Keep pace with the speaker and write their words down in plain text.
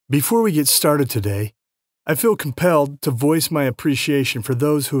Before we get started today, I feel compelled to voice my appreciation for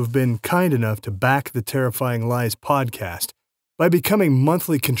those who have been kind enough to back the Terrifying Lies podcast by becoming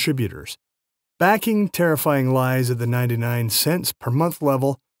monthly contributors. Backing Terrifying Lies at the 99 cents per month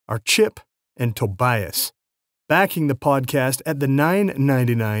level are Chip and Tobias. Backing the podcast at the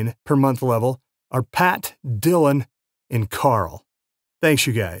 $9.99 per month level are Pat, Dylan, and Carl. Thanks,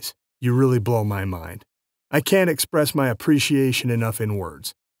 you guys. You really blow my mind. I can't express my appreciation enough in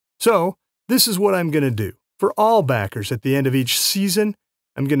words. So, this is what I'm going to do. For all backers at the end of each season,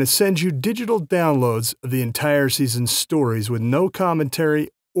 I'm going to send you digital downloads of the entire season's stories with no commentary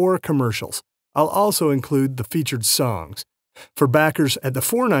or commercials. I'll also include the featured songs. For backers at the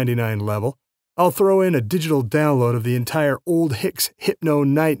 $4.99 level, I'll throw in a digital download of the entire Old Hicks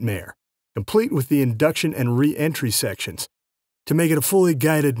hypno-nightmare, complete with the induction and re-entry sections, to make it a fully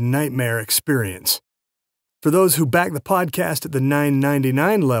guided nightmare experience. For those who back the podcast at the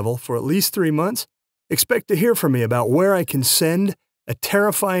 $9.99 level for at least 3 months, expect to hear from me about where I can send a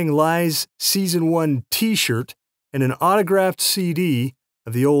Terrifying Lies Season 1 t-shirt and an autographed CD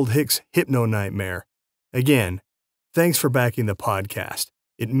of the Old Hicks hypno-nightmare. Again, thanks for backing the podcast.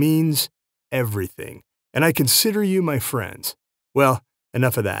 It means everything, and I consider you my friends. Well,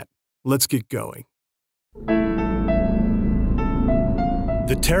 enough of that. Let's get going.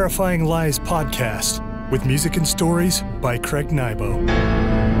 The Terrifying Lies podcast, with music and stories by Craig Nybo.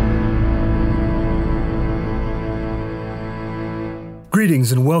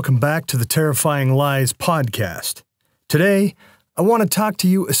 Greetings and welcome back to the Terrifying Lies podcast. Today, I want to talk to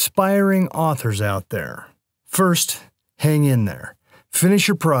you aspiring authors out there. First, hang in there. Finish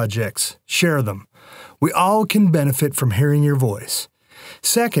your projects. Share them. We all can benefit from hearing your voice.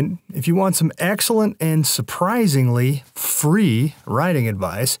 Second, if you want some excellent and surprisingly free writing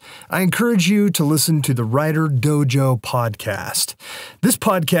advice, I encourage you to listen to the Writer Dojo Podcast. This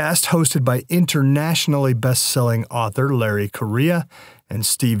podcast, hosted by internationally best-selling author Larry Correia and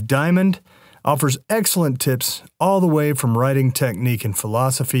Steve Diamond, offers excellent tips all the way from writing technique and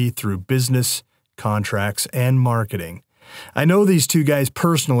philosophy through business, contracts, and marketing. I know these two guys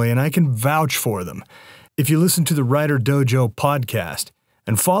personally, and I can vouch for them. If you listen to the Writer Dojo Podcast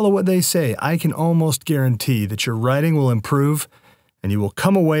and follow what they say, I can almost guarantee that your writing will improve and you will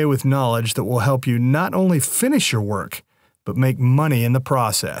come away with knowledge that will help you not only finish your work, but make money in the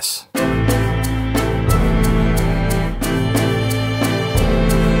process.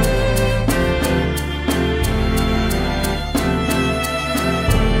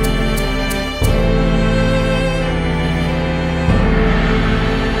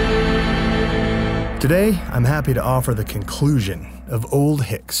 Today, I'm happy to offer the conclusion of Old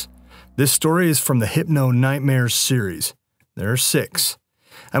Hicks. This story is from the Hypno-Nightmare series. There are 6.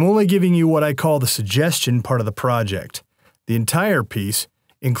 I'm only giving you what I call the suggestion part of the project. The entire piece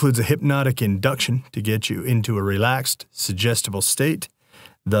includes a hypnotic induction to get you into a relaxed, suggestible state,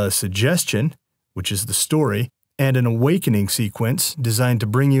 the suggestion, which is the story, and an awakening sequence designed to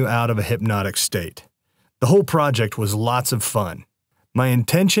bring you out of a hypnotic state. The whole project was lots of fun. My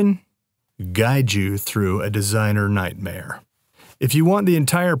intention? Guide you through a designer nightmare. If you want the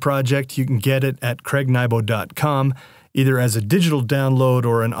entire project, you can get it at craignybo.com, either as a digital download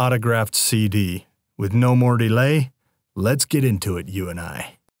or an autographed CD. With no more delay, let's get into it, you and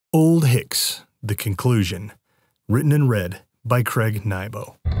I. Old Hicks, The Conclusion. Written and read by Craig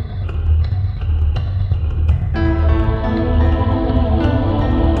Nybo.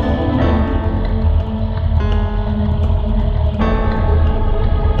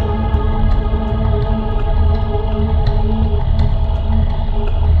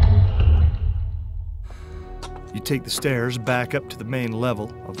 Take the stairs back up to the main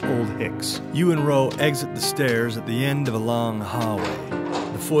level of Old Hicks. You and Roe exit the stairs at the end of a long hallway.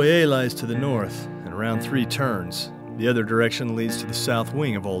 The foyer lies to the north, and around 3 turns. The other direction leads to the south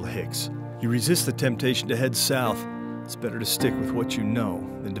wing of Old Hicks. You resist the temptation to head south. It's better to stick with what you know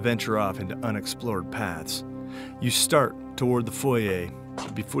than to venture off into unexplored paths. You start toward the foyer,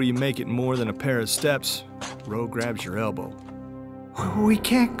 but before you make it more than a pair of steps, Roe grabs your elbow. "We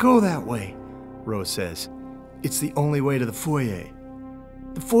can't go that way," Roe says. "It's the only way to the foyer."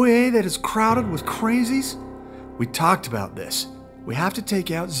 "The foyer that is crowded with crazies? We talked about this. We have to take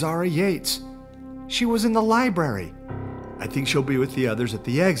out Zara Yates. She was in the library. I think she'll be with the others at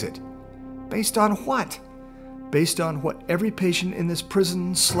the exit." "Based on what?" "Based on what every patient in this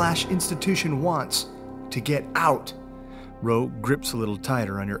prison/institution wants. To get out." Roe grips a little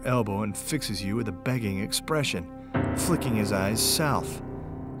tighter on your elbow and fixes you with a begging expression, flicking his eyes south.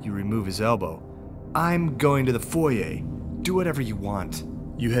 You remove his elbow. "I'm going to the foyer. Do whatever you want."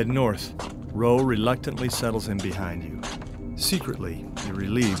 You head north. Roe reluctantly settles in behind you. Secretly, you're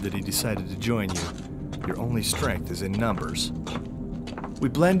relieved that he decided to join you. Your only strength is in numbers. We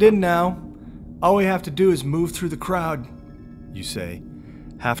blend in now. All we have to do is move through the crowd, you say,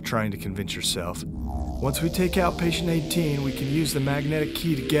 half trying to convince yourself. Once we take out patient 18, we can use the magnetic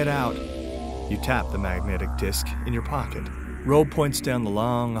key to get out. You tap the magnetic disc in your pocket. Ro points down the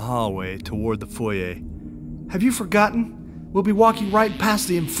long hallway toward the foyer. Have you forgotten? We'll be walking right past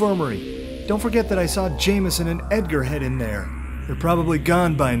the infirmary. Don't forget that I saw Jameson and Edgar head in there. They're probably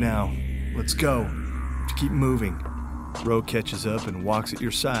gone by now. Let's go. To keep moving. Ro catches up and walks at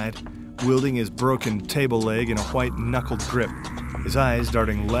your side, wielding his broken table leg in a white-knuckled grip, his eyes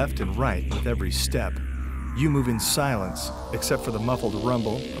darting left and right with every step. You move in silence, except for the muffled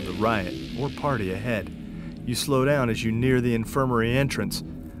rumble of the riot or party ahead. You slow down as you near the infirmary entrance.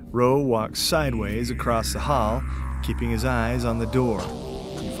 Ro walks sideways across the hall, keeping his eyes on the door.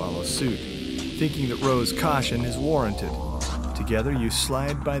 You follow suit, thinking that Ro's caution is warranted. Together, you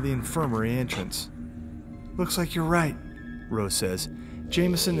slide by the infirmary entrance. Looks like you're right, Ro says.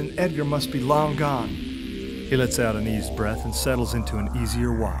 Jameson and Edgar must be long gone. He lets out an eased breath and settles into an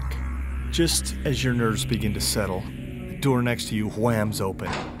easier walk. Just as your nerves begin to settle, the door next to you whams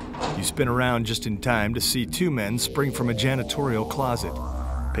open. You spin around just in time to see two men spring from a janitorial closet.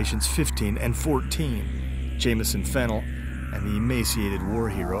 Patients 15 and 14, Jameson Fennell and the emaciated war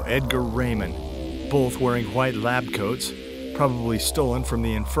hero Edgar Raymond, both wearing white lab coats, probably stolen from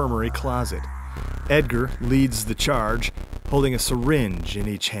the infirmary closet. Edgar leads the charge, holding a syringe in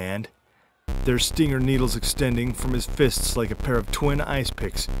each hand. There's stinger needles extending from his fists like a pair of twin ice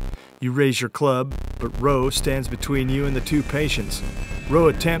picks. You raise your club, but Ro stands between you and the two patients. Ro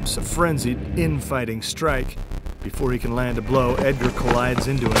attempts a frenzied, infighting strike. Before he can land a blow, Edgar collides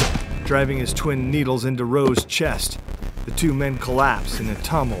into him, driving his twin needles into Ro's chest. The two men collapse in a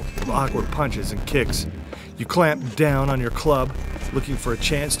tumult of awkward punches and kicks. You clamp down on your club, looking for a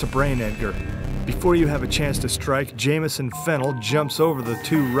chance to brain Edgar. Before you have a chance to strike, Jameson Fennell jumps over the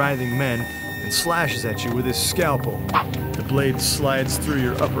two writhing men and slashes at you with his scalpel. The blade slides through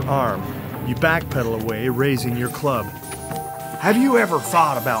your upper arm. You backpedal away, raising your club. Have you ever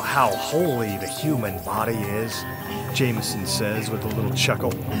thought about how holy the human body is? Jameson says with a little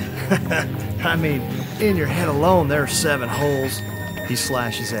chuckle. I mean, in your head alone there are 7 holes. He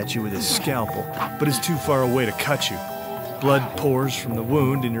slashes at you with his scalpel, but is too far away to cut you. Blood pours from the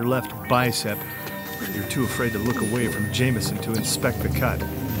wound in your left bicep. You're too afraid to look away from Jameson to inspect the cut.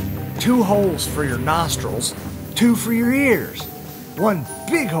 2 holes for your nostrils, 2 for your ears, 1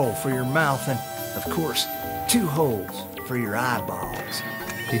 big hole for your mouth, and, of course, 2 holes for your eyeballs.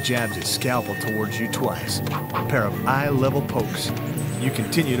 He jabs his scalpel towards you twice, a pair of eye-level pokes. You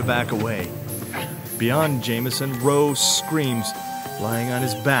continue to back away. Beyond Jameson, Ro screams, lying on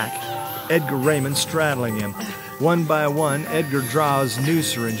his back, Edgar Raymond straddling him. One by one, Edgar draws new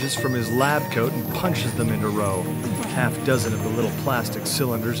syringes from his lab coat and punches them into Ro. Half dozen of the little plastic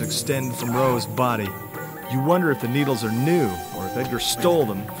cylinders extend from Ro's body. You wonder if the needles are new, or if Edgar stole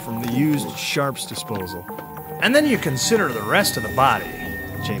them from the used sharps disposal. And then you consider the rest of the body,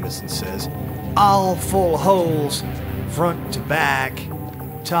 Jameson says. All full holes, front to back,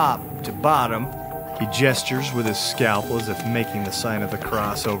 top to bottom. He gestures with his scalpel as if making the sign of the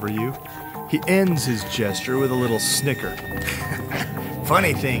cross over you. He ends his gesture with a little snicker.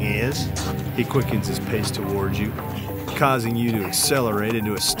 Funny thing is, he quickens his pace towards you, causing you to accelerate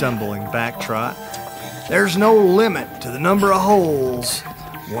into a stumbling back trot. There's no limit to the number of holes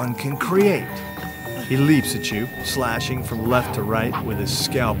one can create. He leaps at you, slashing from left to right with his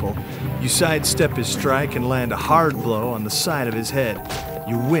scalpel. You sidestep his strike and land a hard blow on the side of his head.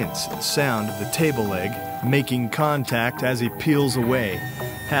 You wince at the sound of the table leg making contact as he peels away.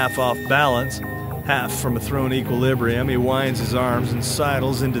 Half off balance, half from a thrown equilibrium, he winds his arms and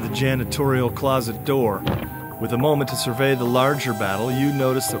sidles into the janitorial closet door. With a moment to survey the larger battle, you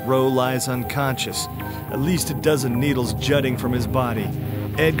notice that Ro lies unconscious, at least a dozen needles jutting from his body.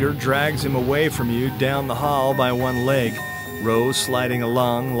 Edgar drags him away from you down the hall by one leg, Ro sliding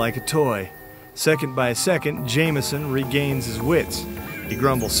along like a toy. Second by second, Jameson regains his wits. He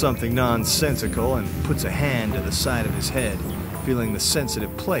grumbles something nonsensical and puts a hand to the side of his head, feeling the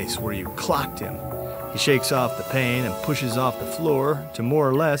sensitive place where you clocked him. He shakes off the pain and pushes off the floor to more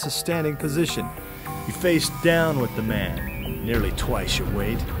or less a standing position. You face down with the man, nearly twice your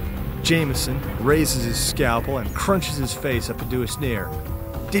weight. Jameson raises his scalpel and crunches his face up into a sneer.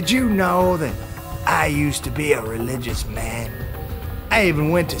 Did you know that I used to be a religious man? I even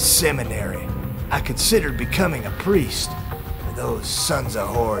went to seminary. I considered becoming a priest. But those sons of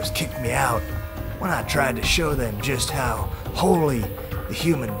whores kicked me out when I tried to show them just how holy the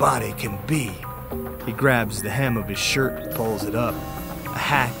human body can be. He grabs the hem of his shirt and pulls it up. A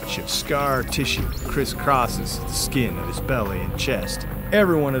hatch of scar tissue crisscrosses the skin of his belly and chest.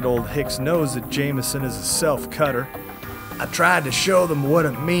 Everyone at Old Hicks knows that Jameson is a self-cutter. I tried to show them what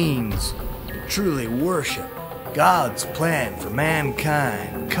it means to truly worship. God's plan for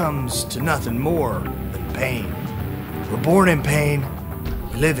mankind comes to nothing more than pain. We're born in pain,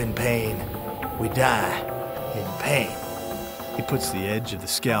 we live in pain, we die in pain. He puts the edge of the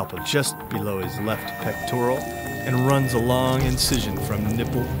scalpel just below his left pectoral and runs a long incision from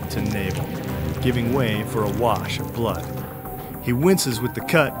nipple to navel, giving way for a wash of blood. He winces with the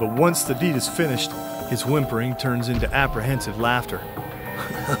cut, but once the deed is finished, his whimpering turns into apprehensive laughter.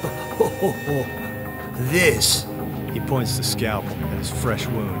 This, he points the scalpel at his fresh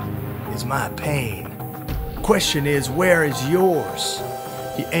wound, is my pain. Question is, where is yours?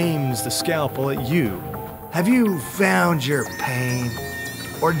 He aims the scalpel at you. Have you found your pain,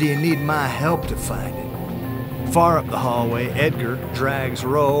 or do you need my help to find it? Far up the hallway, Edgar drags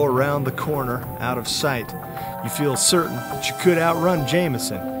Roe around the corner, out of sight. You feel certain that you could outrun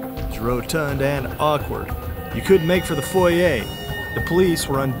Jameson. He's rotund and awkward. You could make for the foyer. The police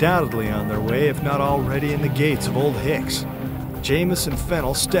were undoubtedly on their way, if not already in the gates of Old Hicks. Jameson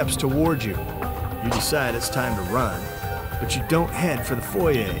Fennel steps toward you. You decide it's time to run, but you don't head for the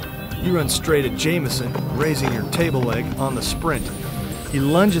foyer. You run straight at Jameson, raising your table leg on the sprint. He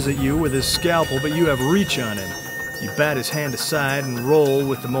lunges at you with his scalpel, but you have reach on him. You bat his hand aside and roll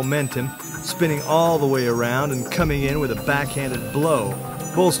with the momentum, spinning all the way around and coming in with a backhanded blow,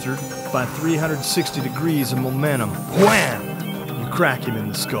 bolstered by 360 degrees of momentum. Wham! You crack him in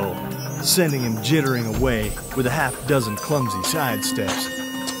the skull, sending him jittering away with a half-dozen clumsy sidesteps.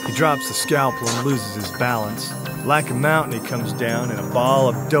 He drops the scalpel and loses his balance. Like a mountain, he comes down in a ball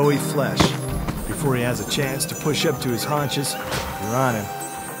of doughy flesh. Before he has a chance to push up to his haunches, you're on him.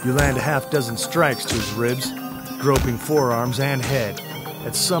 You land a half-dozen strikes to his ribs, groping forearms and head.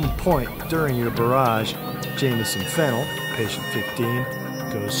 At some point during your barrage, Jameson Fennel, patient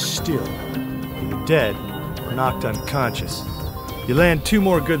 15, goes still, either dead or knocked unconscious. You land 2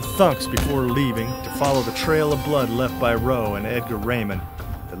 more good thunks before leaving to follow the trail of blood left by Roe and Edgar Raymond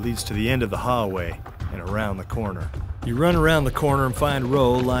that leads to the end of the hallway and around the corner. You run around the corner and find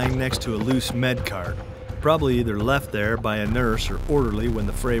Roe lying next to a loose med cart, probably either left there by a nurse or orderly when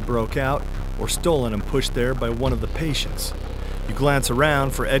the fray broke out, or stolen and pushed there by one of the patients. You glance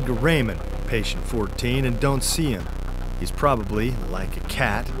around for Edgar Raymond, patient 14, and don't see him. He's probably, like a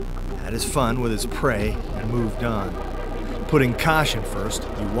cat, had his fun with his prey and moved on. Putting caution first,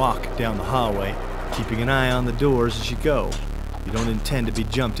 you walk down the hallway, keeping an eye on the doors as you go. You don't intend to be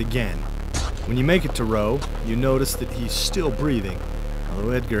jumped again. When you make it to Roe, you notice that he's still breathing, although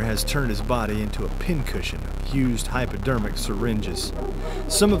Edgar has turned his body into a pincushion of used hypodermic syringes.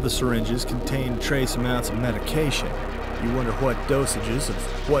 Some of the syringes contain trace amounts of medication. You wonder what dosages of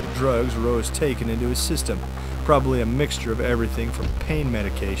what drugs Roe has taken into his system. Probably a mixture of everything from pain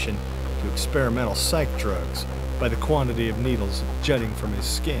medication to experimental psych drugs, by the quantity of needles jutting from his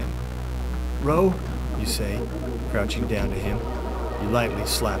skin. Roe, you say, crouching down to him. You lightly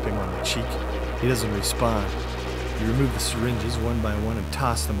slap him on the cheek. He doesn't respond. You remove the syringes one by one and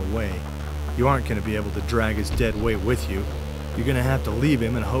toss them away. You aren't going to be able to drag his dead weight with you. You're going to have to leave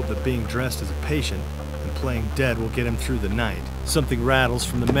him and hope that being dressed as a patient and playing dead will get him through the night. Something rattles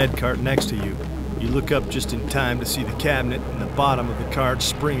from the med cart next to you. You look up just in time to see the cabinet in the bottom of the cart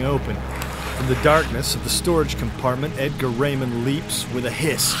spring open. From the darkness of the storage compartment, Edgar Raymond leaps with a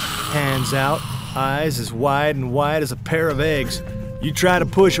hiss, hands out, eyes as wide as a pair of eggs. You try to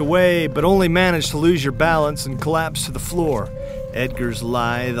push away, but only manage to lose your balance and collapse to the floor. Edgar's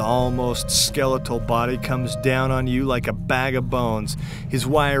lithe, almost skeletal body comes down on you like a bag of bones. His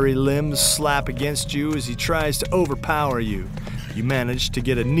wiry limbs slap against you as he tries to overpower you. You manage to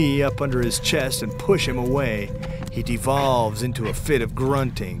get a knee up under his chest and push him away. He devolves into a fit of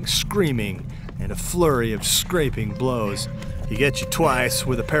grunting, screaming, and a flurry of scraping blows. He gets you twice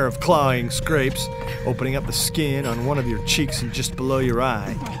with a pair of clawing scrapes, opening up the skin on one of your cheeks and just below your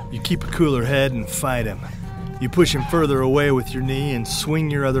eye. You keep a cooler head and fight him. You push him further away with your knee and swing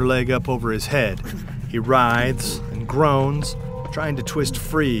your other leg up over his head. He writhes and groans, trying to twist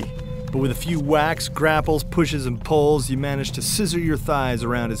free, but with a few whacks, grapples, pushes, and pulls, you manage to scissor your thighs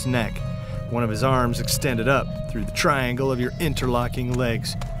around his neck, one of his arms extended up through the triangle of your interlocking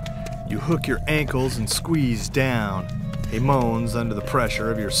legs. You hook your ankles and squeeze down. He moans under the pressure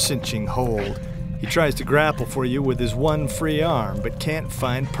of your cinching hold. He tries to grapple for you with his one free arm, but can't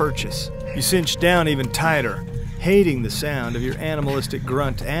find purchase. You cinch down even tighter, hating the sound of your animalistic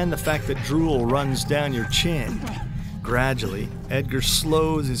grunt and the fact that drool runs down your chin. Gradually, Edgar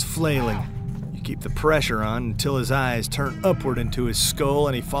slows his flailing. You Keep the pressure on until his eyes turn upward into his skull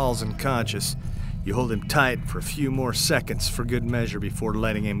and he falls unconscious. You hold him tight for a few more seconds for good measure before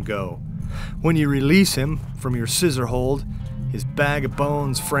letting him go. When you release him from your scissor hold, his bag of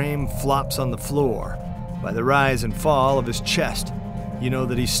bones frame flops on the floor. By the rise and fall of his chest, you know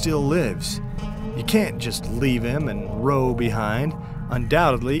that he still lives. You can't just leave him and row behind.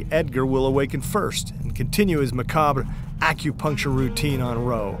 Undoubtedly, Edgar will awaken first and continue his macabre acupuncture routine on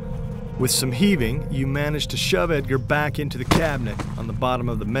Roe. With some heaving, you manage to shove Edgar back into the cabinet on the bottom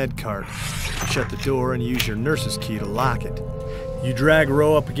of the med cart. Shut the door and use your nurse's key to lock it. You drag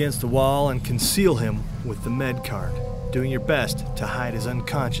Roe up against the wall and conceal him with the med cart, doing your best to hide his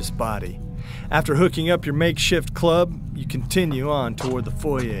unconscious body. After hooking up your makeshift club, you continue on toward the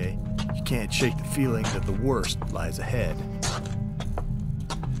foyer. You can't shake the feeling that the worst lies ahead.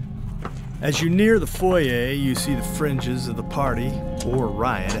 As you near the foyer, you see the fringes of the party or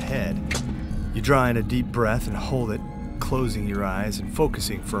riot ahead. You draw in a deep breath and hold it, closing your eyes and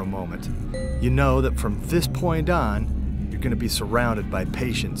focusing for a moment. You know that from this point on, you're going to be surrounded by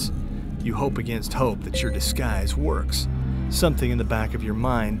patients. You hope against hope that your disguise works. Something in the back of your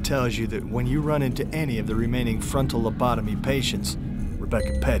mind tells you that when you run into any of the remaining frontal lobotomy patients,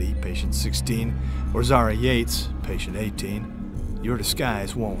 Rebecca Petty, patient 16, or Zara Yates, patient 18, your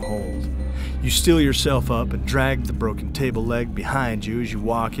disguise won't hold. You steel yourself up and drag the broken table leg behind you as you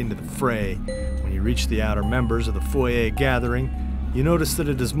walk into the fray. When you reach the outer members of the foyer gathering, you notice that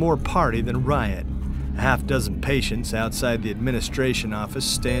it is more party than riot. A half-dozen patients outside the administration office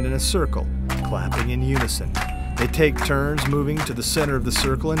stand in a circle, clapping in unison. They take turns moving to the center of the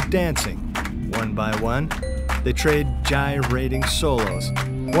circle and dancing. One by one, they trade gyrating solos.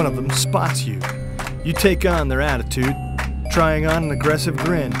 One of them spots you. You take on their attitude, trying on an aggressive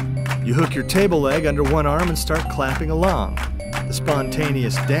grin. You hook your table leg under one arm and start clapping along. The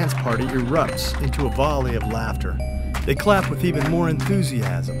spontaneous dance party erupts into a volley of laughter. They clap with even more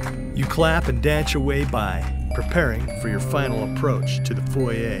enthusiasm. You clap and dance your way by, preparing for your final approach to the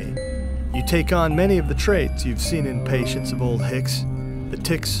foyer. You take on many of the traits you've seen in patients of Old Hicks. The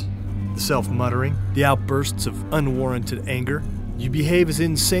tics, the self-muttering, the outbursts of unwarranted anger. You behave as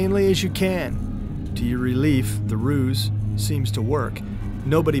insanely as you can. To your relief, the ruse seems to work.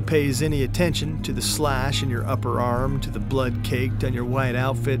 Nobody pays any attention to the slash in your upper arm, to the blood caked on your white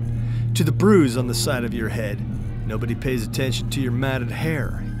outfit, to the bruise on the side of your head. Nobody pays attention to your matted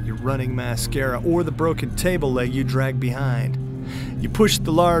hair, your running mascara, or the broken table leg you drag behind. You push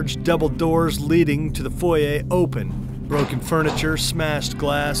the large double doors leading to the foyer open. Broken furniture, smashed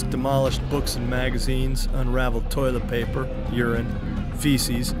glass, demolished books and magazines, unraveled toilet paper, urine,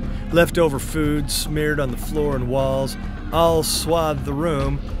 feces, leftover food smeared on the floor and walls, all swathe the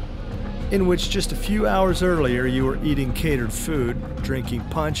room in which just a few hours earlier you were eating catered food, drinking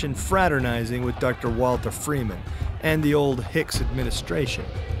punch, and fraternizing with Dr. Walter Freeman and the Old Hicks administration.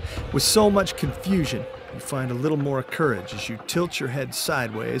 With so much confusion, you find a little more courage as you tilt your head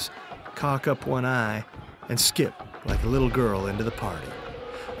sideways, cock up one eye, and skip like a little girl into the party.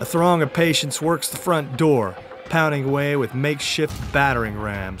 A throng of patients works the front door, pounding away with makeshift battering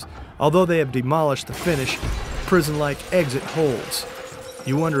rams. Although they have demolished the finish, prison-like exit holds.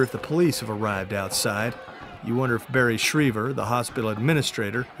 You wonder if the police have arrived outside. You wonder if Barry Shriever, the hospital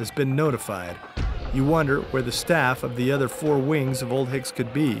administrator, has been notified. You wonder where the staff of the other 4 wings of Old Hicks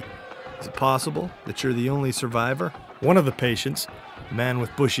could be. Is it possible that you're the only survivor? One of the patients, a man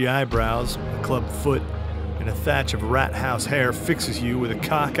with bushy eyebrows, a clubbed foot, and a thatch of rat house hair, fixes you with a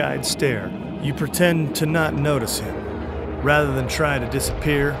cockeyed stare. You pretend to not notice him. Rather than try to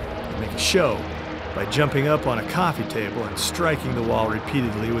disappear, you make a show by jumping up on a coffee table and striking the wall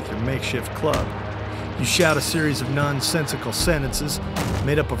repeatedly with your makeshift club. You shout a series of nonsensical sentences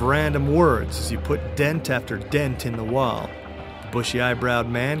made up of random words as you put dent after dent in the wall. The bushy-eyebrowed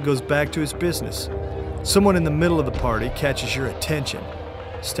man goes back to his business. Someone in the middle of the party catches your attention.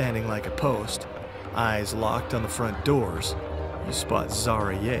 Standing like a post, eyes locked on the front doors, you spot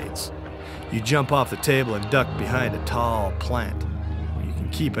Zara Yates. You jump off the table and duck behind a tall plant where you can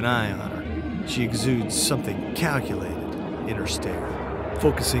keep an eye on her. She exudes something calculated in her stare,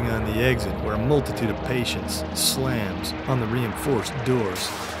 focusing on the exit where a multitude of patients slams on the reinforced doors.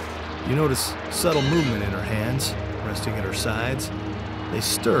 You notice subtle movement in her hands, resting at her sides. They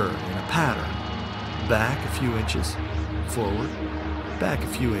stir in a pattern. Back a few inches, forward, back a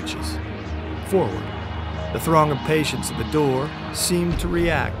few inches, forward. The throng of patients at the door seem to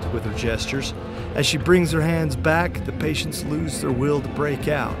react with her gestures. As she brings her hands back, the patients lose their will to break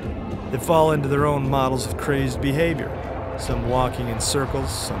out. They fall into their own models of crazed behavior, some walking in circles,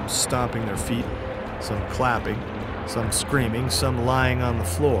 some stomping their feet, some clapping, some screaming, some lying on the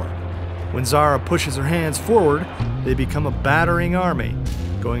floor. When Zara pushes her hands forward, they become a battering army,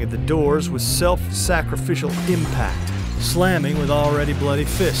 going at the doors with self-sacrificial impact, slamming with already bloody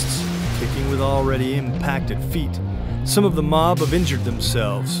fists, kicking with already impacted feet. Some of the mob have injured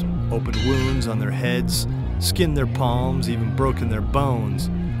themselves, opened wounds on their heads, skinned their palms, even broken their bones.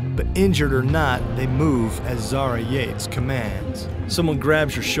 But injured or not, they move as Zara Yates commands. Someone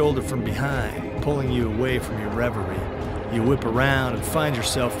grabs your shoulder from behind, pulling you away from your reverie. You whip around and find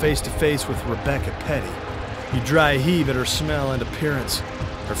yourself face to face with Rebecca Petty. You dry heave at her smell and appearance.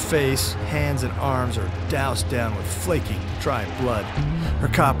 Her face, hands, and arms are doused down with flaky, dry blood. Her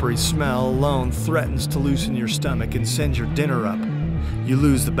coppery smell alone threatens to loosen your stomach and send your dinner up. You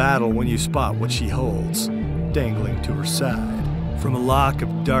lose the battle when you spot what she holds, dangling to her side. From a lock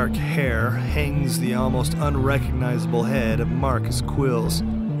of dark hair hangs the almost unrecognizable head of Marcus Quills.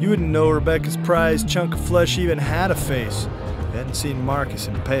 You wouldn't know Rebecca's prized chunk of flesh even had a face. You hadn't seen Marcus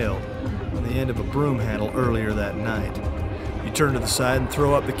impaled on the end of a broom handle earlier that night. You turn to the side and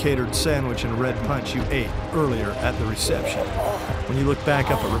throw up the catered sandwich and red punch you ate earlier at the reception. When you look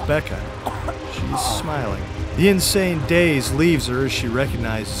back up at Rebecca, she's smiling. The insane daze leaves her as she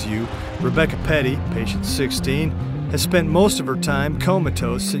recognizes you. Rebecca Petty, patient 16, has spent most of her time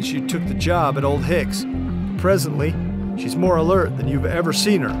comatose since you took the job at Old Hicks. Presently, she's more alert than you've ever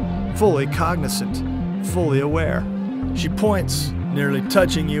seen her, fully cognizant, fully aware. She points, nearly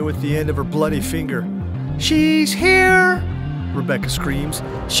touching you with the end of her bloody finger. "She's here!" Rebecca screams.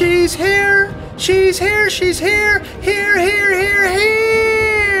 "She's here! She's here! She's here! Here, here, here,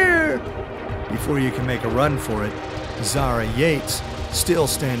 here!" Before you can make a run for it, Zara Yates, still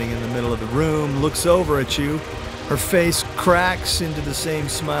standing in the middle of the room, looks over at you. Her face cracks into the same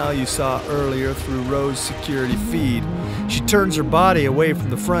smile you saw earlier through Rose's security feed. She turns her body away from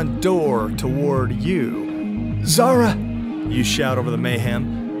the front door toward you. "Zara!" you shout over the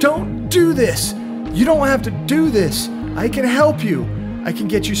mayhem. "Don't do this! You don't have to do this! I can help you! I can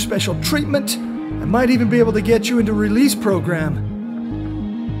get you special treatment! I might even be able to get you into a release program!"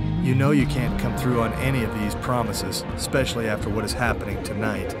 You know you can't come through on any of these promises, especially after what is happening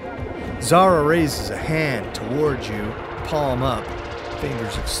tonight. Zara raises a hand toward you, palm up,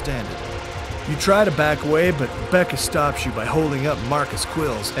 fingers extended. You try to back away, but Rebecca stops you by holding up Marcus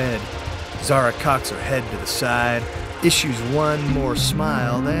Quill's head. Zara cocks her head to the side, issues one more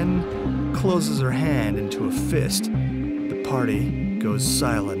smile, then closes her hand into a fist. The party goes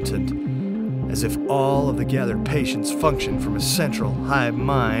silent, and as if all of the gathered patients function from a central hive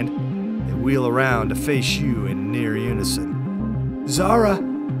mind, they wheel around to face you in near unison. "Zara,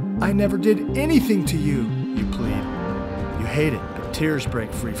 I never did anything to you," you plead. You hate it, but tears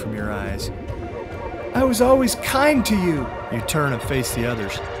break free from your eyes. "I was always kind to you." You turn and face the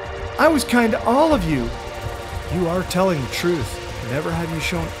others. "I was kind to all of you." You are telling the truth. Never have you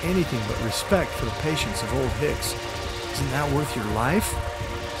shown anything but respect for the patients of Old Hicks. Isn't that worth your life?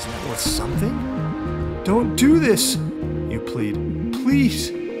 Isn't that worth something? "Don't do this," you plead. "Please,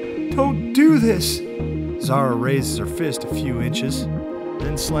 don't do this." Zara raises her fist a few inches,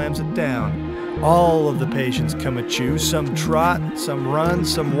 then slams it down. All of the patients come at you. Some trot, some run,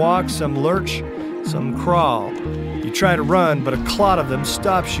 some walk, some lurch, some crawl. You try to run, but a clot of them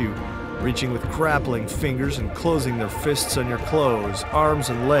stops you, reaching with grappling fingers and closing their fists on your clothes, arms,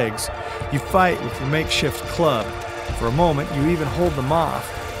 and legs. You fight with your makeshift club. For a moment, you even hold them off,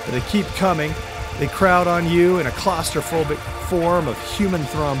 but they keep coming. They crowd on you in a claustrophobic form of human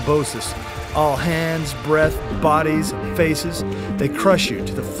thrombosis. All hands, breath, bodies, and faces. They crush you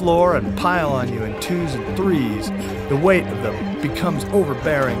to the floor and pile on you in twos and threes. The weight of them becomes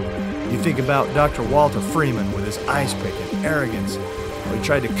overbearing. You think about Dr. Walter Freeman with his ice-pick and arrogance. He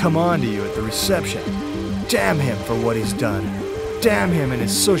tried to come on to you at the reception. Damn him for what he's done. Damn him and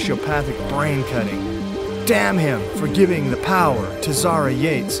his sociopathic brain cutting. Damn him for giving the power to Zara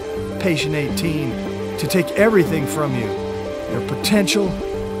Yates, patient 18, to take everything from you. Your potential,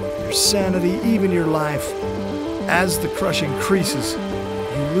 your sanity, even your life. As the crush increases,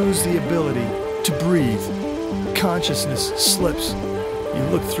 you lose the ability to breathe. Consciousness slips. You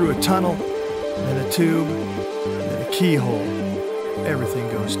look through a tunnel, then a tube, then a keyhole. Everything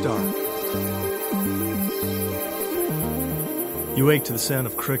goes dark. You wake to the sound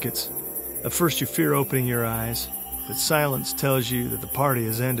of crickets. At first you fear opening your eyes, but silence tells you that the party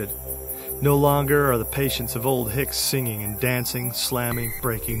has ended. No longer are the patients of Old Hicks singing and dancing, slamming,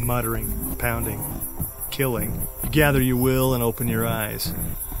 breaking, muttering, pounding, killing. You gather your will and open your eyes.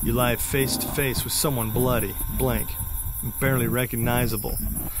 You lie face to face with someone bloody, blank, and barely recognizable.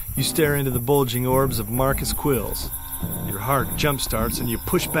 You stare into the bulging orbs of Marcus Quills. Your heart jump-starts and you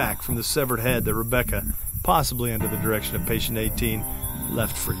push back from the severed head that Rebecca, possibly under the direction of patient 18,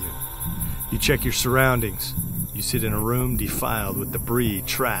 left for you. You check your surroundings. You sit in a room defiled with debris,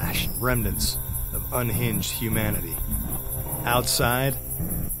 trash, remnants of unhinged humanity. Outside,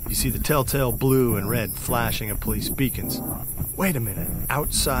 you see the telltale blue and red flashing of police beacons. Wait a minute,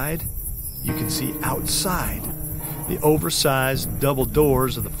 outside? You can see outside. The oversized double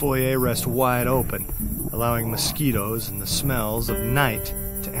doors of the foyer rest wide open, allowing mosquitoes and the smells of night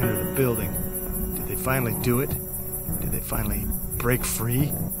to enter the building. Did they finally do it? Did they finally break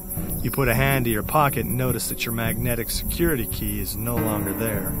free? You put a hand to your pocket and notice that your magnetic security key is no longer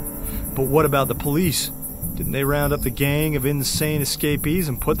there. But what about the police? Didn't they round up the gang of insane escapees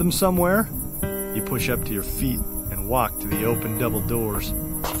and put them somewhere? You push up to your feet and walk to the open double doors.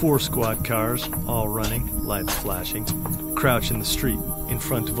 4 squad cars, all running, lights flashing, crouch in the street in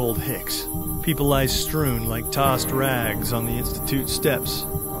front of Old Hicks. People lie strewn like tossed rags on the institute steps,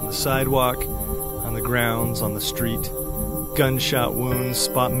 on the sidewalk, on the grounds, on the street. Gunshot wounds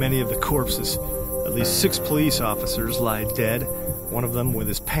spot many of the corpses. At least 6 police officers lie dead, one of them with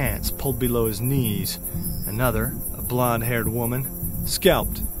his pants pulled below his knees. Another, a blonde-haired woman,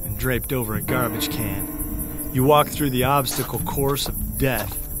 scalped and draped over a garbage can. You walk through the obstacle course of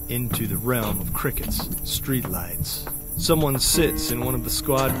death into the realm of crickets, streetlights. Someone sits in one of the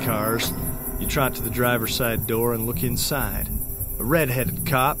squad cars. You trot to the driver's side door and look inside. A red-headed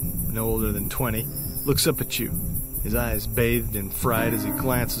cop, no older than 20, looks up at you, his eyes bathed in fright as he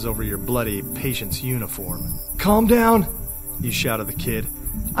glances over your bloody patient's uniform. "Calm down," you shout at the kid.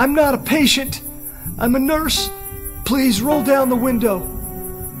 "I'm not a patient. I'm a nurse. Please roll down the window."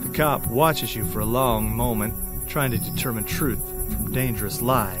 The cop watches you for a long moment, trying to determine truth from dangerous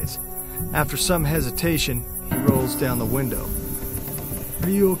lies. After some hesitation, he rolls down the window. "Are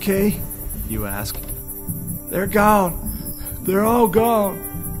you okay?" you ask. "They're gone. They're all gone,"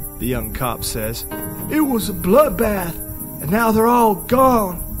 the young cop says. "It was a bloodbath, and now they're all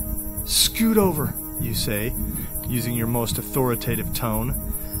gone." "Scoot over," you say, using your most authoritative tone.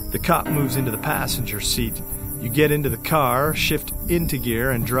 The cop moves into the passenger seat. You get into the car, shift into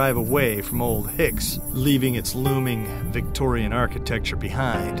gear, and drive away from Old Hicks, leaving its looming Victorian architecture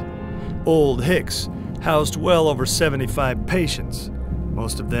behind. Old Hicks housed well over 75 patients,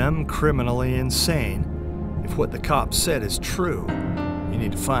 most of them criminally insane. If what the cop said is true, you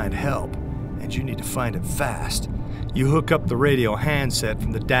need to find help, and you need to find it fast. You hook up the radio handset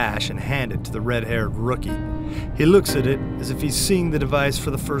from the dash and hand it to the red-haired rookie. He looks at it as if he's seeing the device for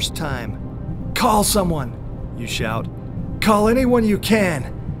the first time. "Call someone," you shout. "Call anyone you can.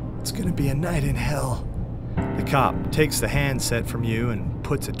 It's gonna be a night in hell." The cop takes the handset from you and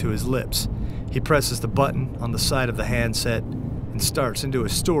puts it to his lips. He presses the button on the side of the handset and starts into a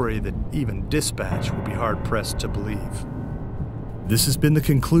story that even dispatch will be hard-pressed to believe. This has been the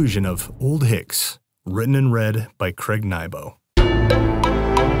conclusion of Old Hicks, written and read by Craig Nybo.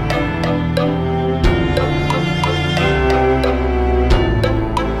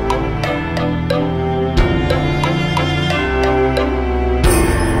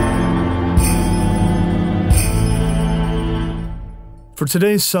 For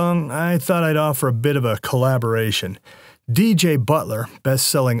today's song, I thought I'd offer a bit of a collaboration. DJ Butler,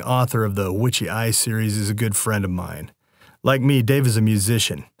 best-selling author of the Witchy Eye series, is a good friend of mine. Like me, Dave is a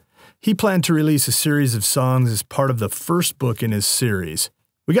musician. He planned to release a series of songs as part of the first book in his series.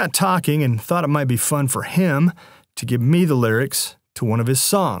 We got talking and thought it might be fun for him to give me the lyrics to one of his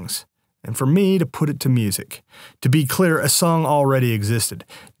songs, and for me to put it to music. To be clear, a song already existed.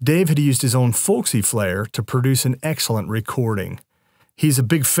 Dave had used his own folksy flair to produce an excellent recording. He's a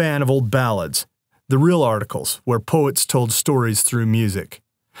big fan of old ballads, the real articles where poets told stories through music.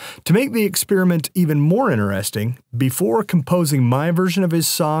 To make the experiment even more interesting, before composing my version of his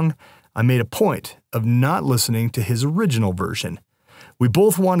song, I made a point of not listening to his original version. We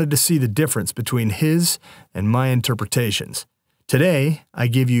both wanted to see the difference between his and my interpretations. Today, I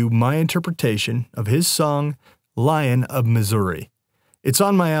give you my interpretation of his song, Lion of Missouri. It's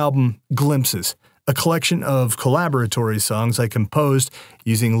on my album, Glimpses, a collection of collaboratory songs I composed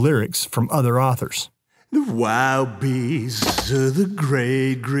using lyrics from other authors. The wild beasts of the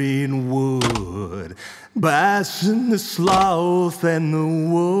great green wood, bison, the sloth, and the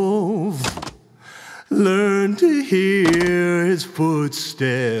wolf, learn to hear his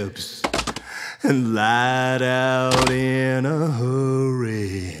footsteps and light out in a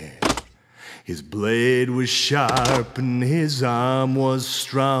hurry. His blade was sharp and his arm was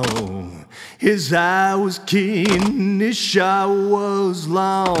strong. His eye was keen, his shot was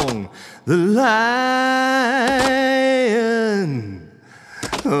long. The Lion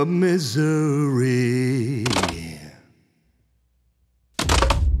of Missouri.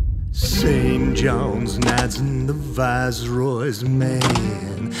 St. John's knights and the Viceroy's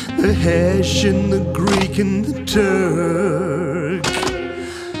man, the Hessian, the Greek, and the Turk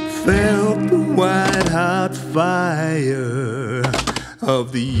felt the white-hot fire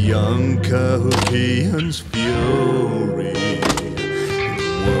of the young Cahokian's fury.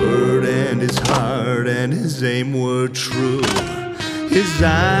 His word and his heart and his aim were true, his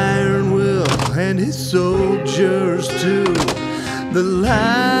iron will and his soldiers too. The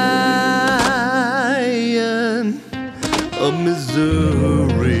Lion of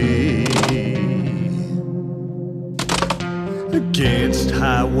Missouri. Against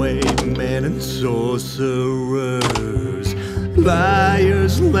highwaymen and sorcerers,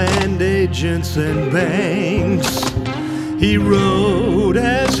 liars, land agents, and banks, he rode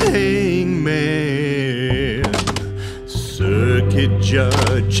as hangman, circuit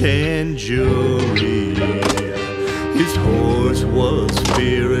judge and jury. His horse was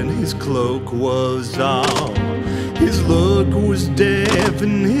fear and his cloak was awe. His look was death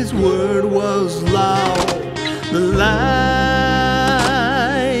and his word was law. The Lion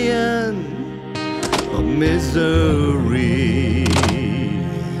of Missouri.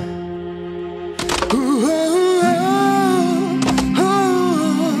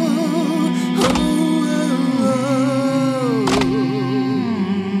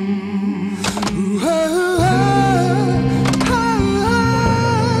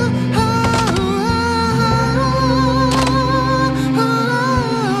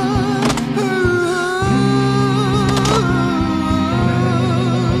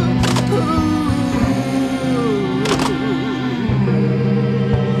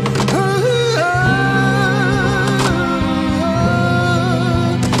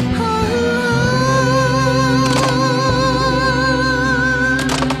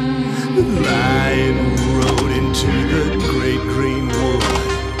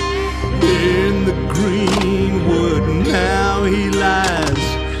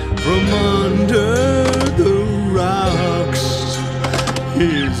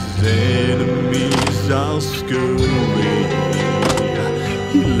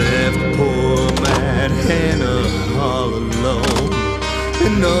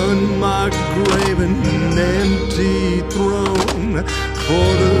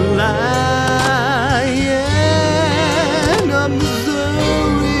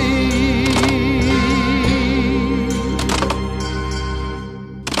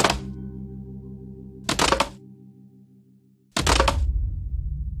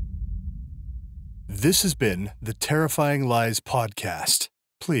 This has been the Terrifying Lies Podcast.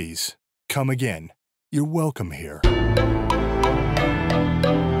 Please come again. You're welcome here.